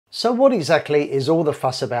So what exactly is all the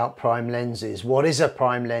fuss about prime lenses? What is a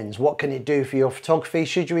prime lens? What can it do for your photography?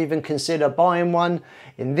 Should you even consider buying one?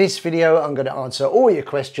 In this video, I'm going to answer all your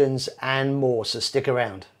questions and more, so stick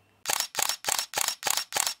around.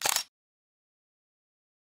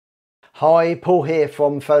 Hi, Paul here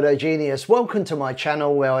from Photogenius. Welcome to my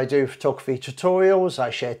channel where I do photography tutorials, I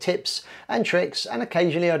share tips and tricks, and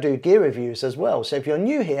occasionally I do gear reviews as well. So if you're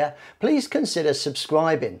new here, please consider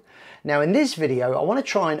subscribing. Now in this video, I want to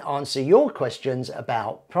try and answer your questions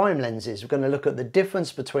about prime lenses. We're going to look at the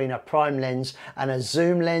difference between a prime lens and a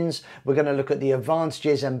zoom lens. We're going to look at the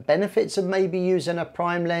advantages and benefits of maybe using a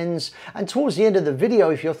prime lens. And towards the end of the video,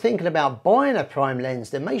 if you're thinking about buying a prime lens,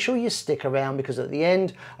 then make sure you stick around, because at the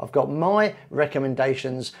end, I've got my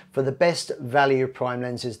recommendations for the best value prime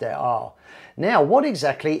lenses there are. Now, what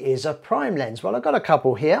exactly is a prime lens? Well, I've got a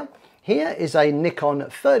couple here. Here is a Nikon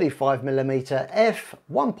 35mm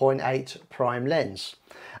f1.8 prime lens.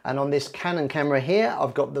 And on this Canon camera here,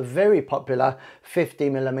 I've got the very popular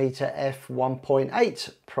 50mm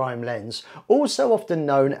f1.8 prime lens, also often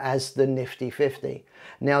known as the Nifty 50.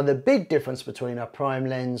 Now, the big difference between a prime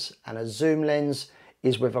lens and a zoom lens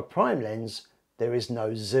is with a prime lens, there is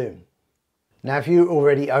no zoom. Now, if you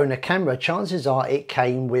already own a camera, chances are it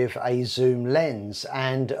came with a zoom lens,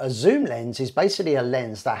 and a zoom lens is basically a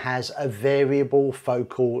lens that has a variable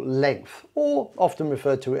focal length, or often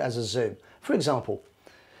referred to as a zoom. For example,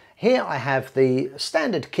 here I have the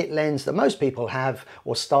standard kit lens that most people have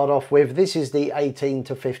or start off with. This is the 18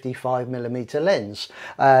 to 55mm lens,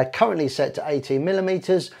 currently set to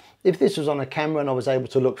 18mm. If this was on a camera and I was able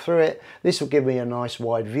to look through it, this will give me a nice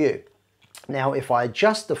wide view. Now, if I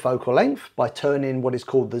adjust the focal length by turning what is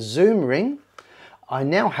called the zoom ring, I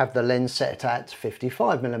now have the lens set at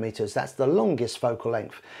 55mm. That's the longest focal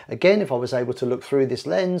length. Again, if I was able to look through this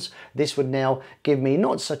lens, this would now give me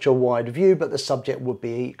not such a wide view, but the subject would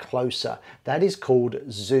be closer. That is called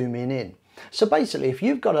zooming in. So basically, if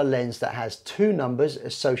you've got a lens that has two numbers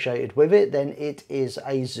associated with it, then it is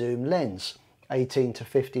a zoom lens. 18 to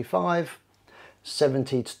 55,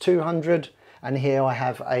 70 to 200, and here I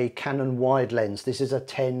have a Canon wide lens. This is a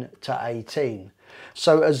 10 to 18.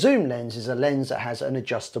 So a zoom lens is a lens that has an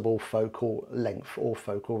adjustable focal length or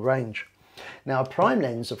focal range. Now, a prime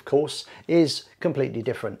lens, of course, is completely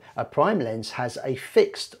different. A prime lens has a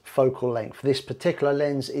fixed focal length. This particular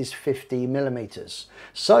lens is 50mm.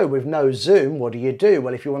 So with no zoom, what do?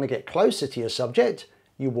 Well, if you want to get closer to your subject,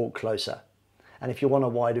 you walk closer. And if you want a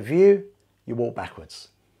wider view, you walk backwards.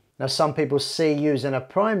 Now, some people see using a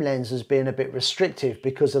prime lens as being a bit restrictive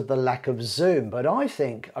because of the lack of zoom, but I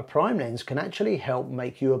think a prime lens can actually help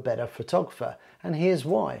make you a better photographer, and here's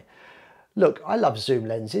why. Look, I love zoom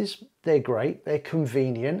lenses. They're great, they're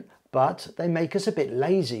convenient, but they make us a bit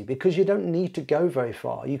lazy because you don't need to go very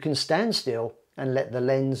far. You can stand still and let the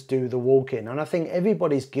lens do the walking, and I think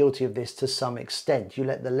everybody's guilty of this to some extent. You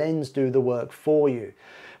let the lens do the work for you.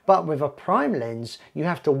 But with a prime lens, you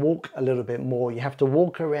have to walk a little bit more. You have to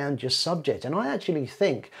walk around your subject. And I actually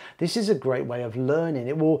think this is a great way of learning.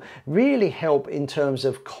 It will really help in terms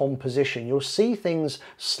of composition. You'll see things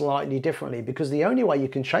slightly differently, because the only way you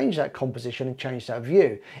can change that composition and change that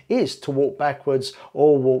view is to walk backwards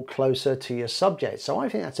or walk closer to your subject. So I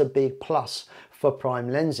think that's a big plus for prime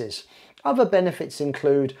lenses. Other benefits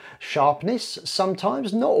include sharpness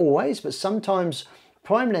sometimes, not always, but sometimes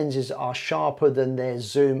prime lenses are sharper than their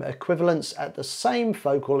zoom equivalents at the same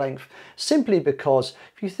focal length, simply because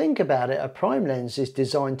if you think about it, a prime lens is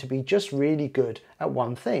designed to be just really good at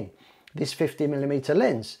one thing. This 50mm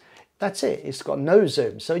lens, that's it, it's got no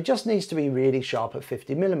zoom, so it just needs to be really sharp at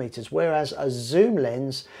 50mm, whereas a zoom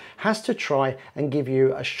lens has to try and give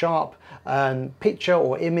you a sharp picture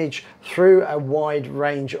or image through a wide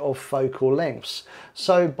range of focal lengths.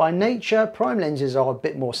 So by nature, prime lenses are a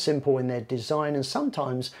bit more simple in their design, and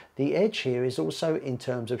sometimes the edge here is also in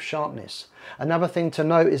terms of sharpness. Another thing to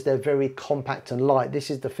note is they're very compact and light. This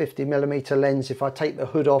is the 50mm lens. If I take the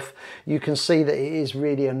hood off, you can see that it is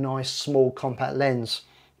really a nice small compact lens.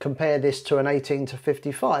 Compare this to an 18 to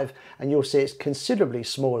 55 and you'll see it's considerably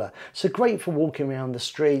smaller. So great for walking around the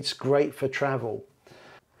streets, great for travel.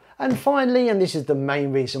 And finally, and this is the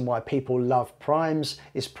main reason why people love primes,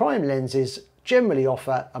 is prime lenses generally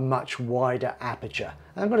offer a much wider aperture.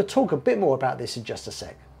 And I'm going to talk a bit more about this in just a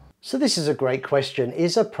sec. So this is a great question.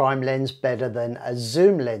 Is a prime lens better than a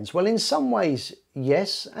zoom lens? Well, in some ways,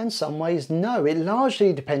 yes, and some ways no. It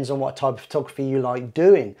largely depends on what type of photography you like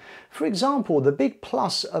doing. For example, the big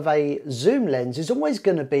plus of a zoom lens is always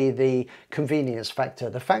going to be the convenience factor.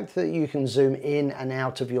 The fact that you can zoom in and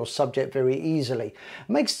out of your subject very easily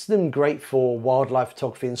makes them great for wildlife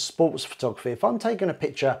photography and sports photography. If I'm taking a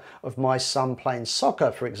picture of my son playing soccer,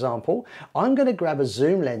 for example, I'm going to grab a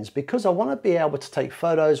zoom lens because I want to be able to take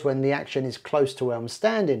photos when the action is close to where I'm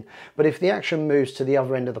standing. But if the action moves to the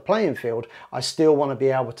other end of the playing field, I still want to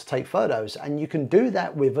be able to take photos, and you can do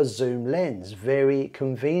that with a zoom lens. Very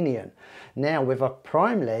convenient. Now with a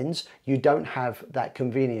prime lens, you don't have that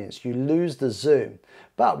convenience. You lose the zoom.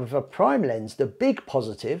 But with a prime lens, the big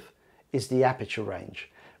positive is the aperture range.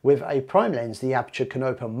 With a prime lens, the aperture can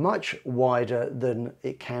open much wider than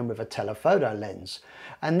it can with a telephoto lens.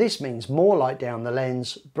 And this means more light down the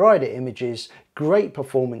lens, brighter images, great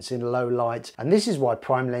performance in low light. And this is why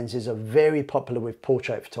prime lenses are very popular with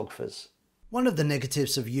portrait photographers. One of the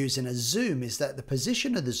negatives of using a zoom is that the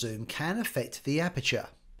position of the zoom can affect the aperture.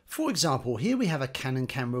 For example, here we have a Canon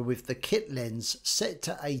camera with the kit lens set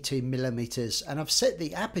to 18mm, and I've set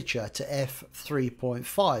the aperture to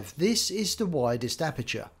f3.5. This is the widest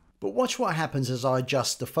aperture. But watch what happens as I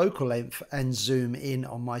adjust the focal length and zoom in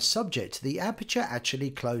on my subject. The aperture actually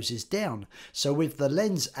closes down. So with the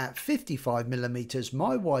lens at 55mm,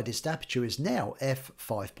 my widest aperture is now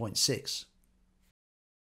f5.6.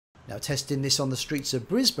 Now testing this on the streets of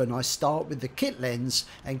Brisbane, I start with the kit lens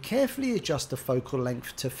and carefully adjust the focal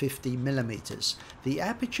length to 50mm. The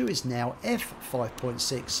aperture is now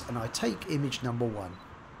f5.6 and I take image number 1.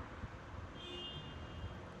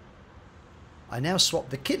 I now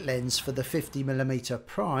swap the kit lens for the 50mm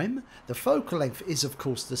prime. The focal length is of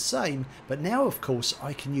course the same, but now of course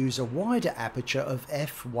I can use a wider aperture of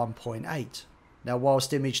f1.8. Now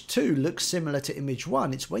whilst image 2 looks similar to image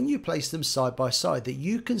 1, it's when you place them side by side that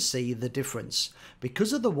you can see the difference.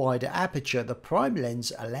 Because of the wider aperture, the prime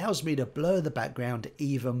lens allows me to blur the background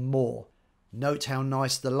even more. Note how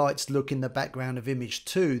nice the lights look in the background of image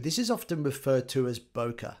 2. This is often referred to as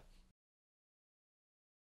bokeh.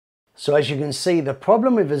 So as you can see, the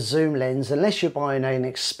problem with a zoom lens, unless you're buying an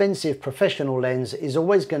expensive professional lens, is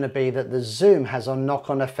always going to be that the zoom has a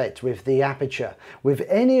knock-on effect with the aperture. With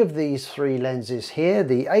any of these three lenses here,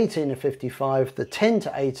 the 18-55, the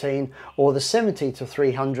 10-18 or the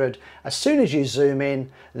 70-300, as soon as you zoom in,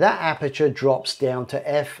 that aperture drops down to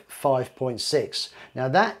f5.6. Now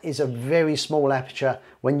that is a very small aperture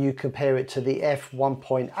when you compare it to the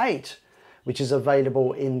f1.8, which is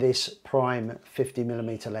available in this prime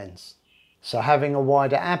 50mm lens. So having a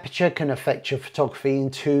wider aperture can affect your photography in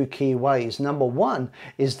two key ways. Number one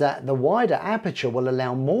is that the wider aperture will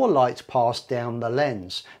allow more light passed down the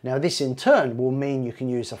lens. Now this in turn will mean you can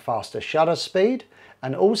use a faster shutter speed,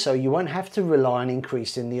 and also you won't have to rely on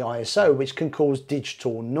increasing the ISO, which can cause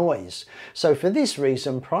digital noise. So for this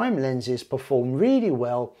reason, prime lenses perform really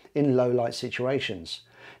well in low light situations.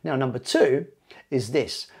 Now number two is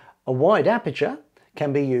this. A wide aperture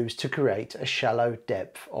can be used to create a shallow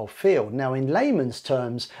depth of field. Now in layman's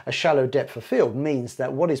terms, a shallow depth of field means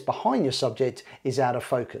that what is behind your subject is out of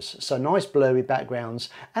focus. So nice blurry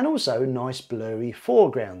backgrounds and also nice blurry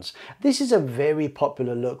foregrounds. This is a very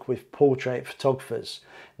popular look with portrait photographers.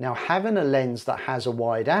 Now having a lens that has a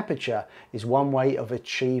wide aperture is one way of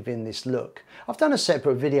achieving this look. I've done a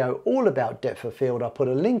separate video all about depth of field. I'll put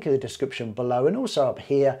a link in the description below and also up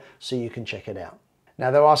here so you can check it out. Now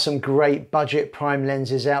there are some great budget prime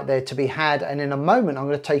lenses out there to be had, and in a moment I'm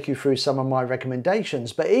going to take you through some of my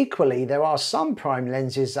recommendations, but equally there are some prime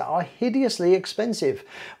lenses that are hideously expensive.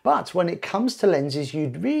 But when it comes to lenses, you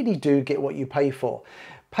really do get what you pay for.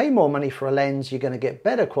 Pay more money for a lens, you're going to get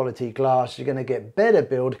better quality glass, you're going to get better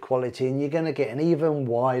build quality, and you're going to get an even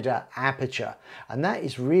wider aperture. And that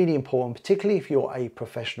is really important, particularly if you're a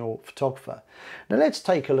professional photographer. Now let's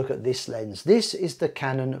take a look at this lens. This is the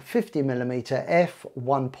Canon 50mm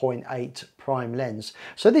f1.8 prime lens.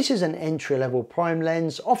 So this is an entry-level prime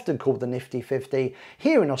lens, often called the Nifty 50.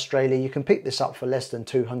 Here in Australia, you can pick this up for less than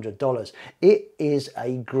 $200. It is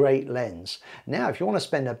a great lens. Now, if you want to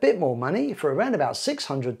spend a bit more money, for around about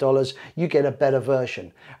 $600, you get a better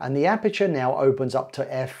version. And the aperture now opens up to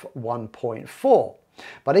f1.4.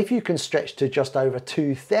 But if you can stretch to just over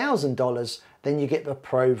 $2,000, then you get the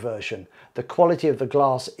Pro version. The quality of the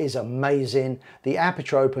glass is amazing, the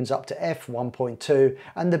aperture opens up to f1.2,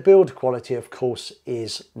 and the build quality of course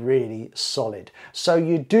is really solid. So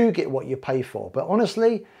you do get what you pay for, but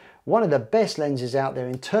honestly, one of the best lenses out there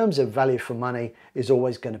in terms of value for money is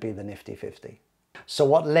always going to be the Nifty 50. So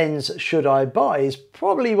what lens should I buy is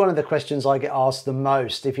probably one of the questions I get asked the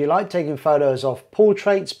most. If you like taking photos of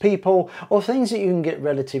portraits, people, or things that you can get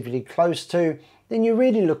relatively close to, then you're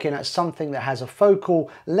really looking at something that has a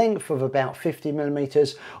focal length of about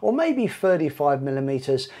 50mm or maybe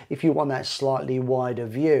 35mm if you want that slightly wider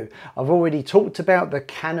view. I've already talked about the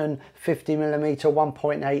Canon 50mm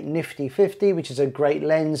 1.8 nifty 50, which is a great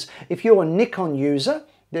lens. If you're a Nikon user,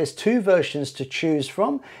 there's two versions to choose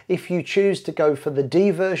from. If you choose to go for the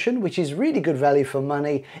D version, which is really good value for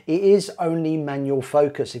money, it is only manual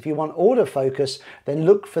focus. If you want autofocus, then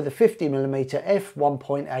look for the 50mm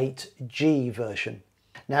f1.8G version.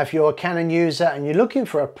 Now, if you're a Canon user and you're looking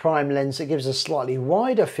for a prime lens that gives a slightly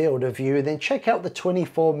wider field of view, then check out the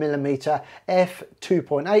 24mm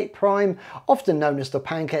f2.8 prime, often known as the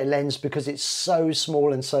pancake lens because it's so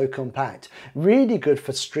small and so compact. Really good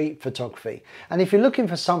for street photography. And if you're looking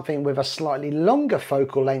for something with a slightly longer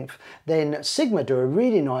focal length, then Sigma do a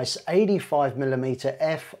really nice 85mm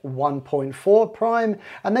f1.4 prime,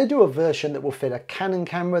 and they do a version that will fit a Canon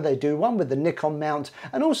camera. They do one with the Nikon mount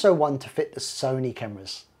and also one to fit the Sony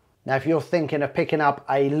cameras. Now, if you're thinking of picking up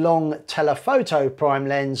a long telephoto prime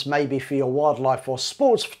lens, maybe for your wildlife or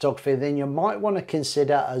sports photography, then you might want to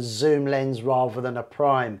consider a zoom lens rather than a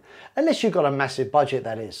prime, unless you've got a massive budget,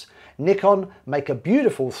 that is. Nikon make a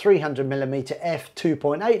beautiful 300mm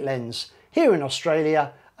f2.8 lens. Here in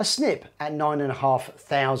Australia, a snip at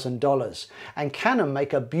 $9,500, and Canon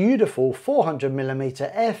make a beautiful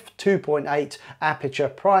 400mm f2.8 aperture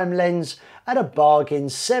prime lens at a bargain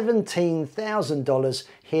 $17,000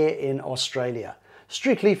 here in Australia,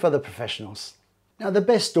 strictly for the professionals. Now, the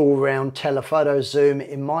best all-round telephoto zoom,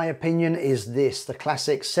 in my opinion, is this, the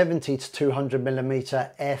classic 70 to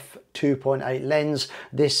 200mm f2.8 lens,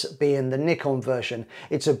 this being the Nikon version.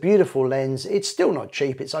 It's a beautiful lens. It's still not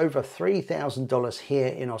cheap. It's over $3,000 here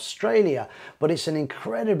in Australia, but it's an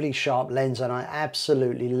incredibly sharp lens and I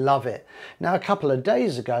absolutely love it. Now, a couple of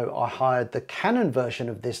days ago, I hired the Canon version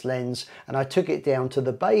of this lens and I took it down to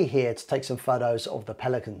the bay here to take some photos of the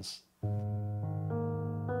pelicans.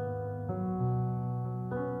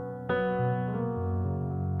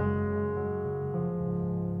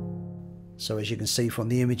 So as you can see from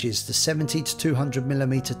the images, the 70 to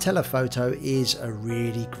 200mm telephoto is a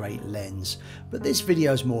really great lens. But this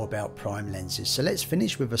video is more about prime lenses. So let's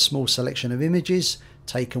finish with a small selection of images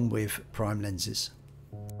taken with prime lenses.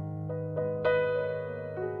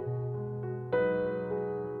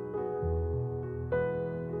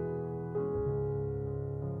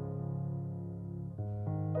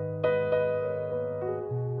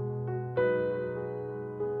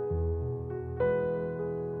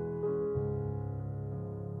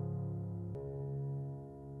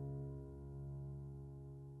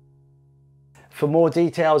 For more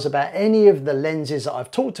details about any of the lenses that I've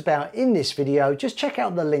talked about in this video, just check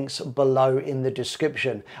out the links below in the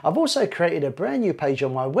description. I've also created a brand new page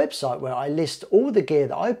on my website where I list all the gear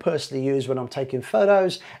that I personally use when I'm taking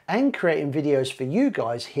photos and creating videos for you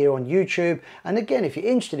guys here on YouTube. And again, if you're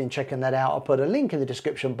interested in checking that out, I'll put a link in the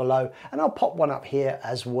description below and I'll pop one up here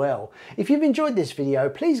as well. If you've enjoyed this video,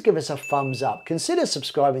 please give us a thumbs up. Consider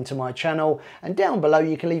subscribing to my channel, and down below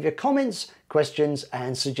you can leave your comments, questions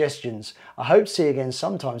and suggestions. I hope to see you again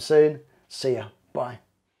sometime soon. See ya. Bye.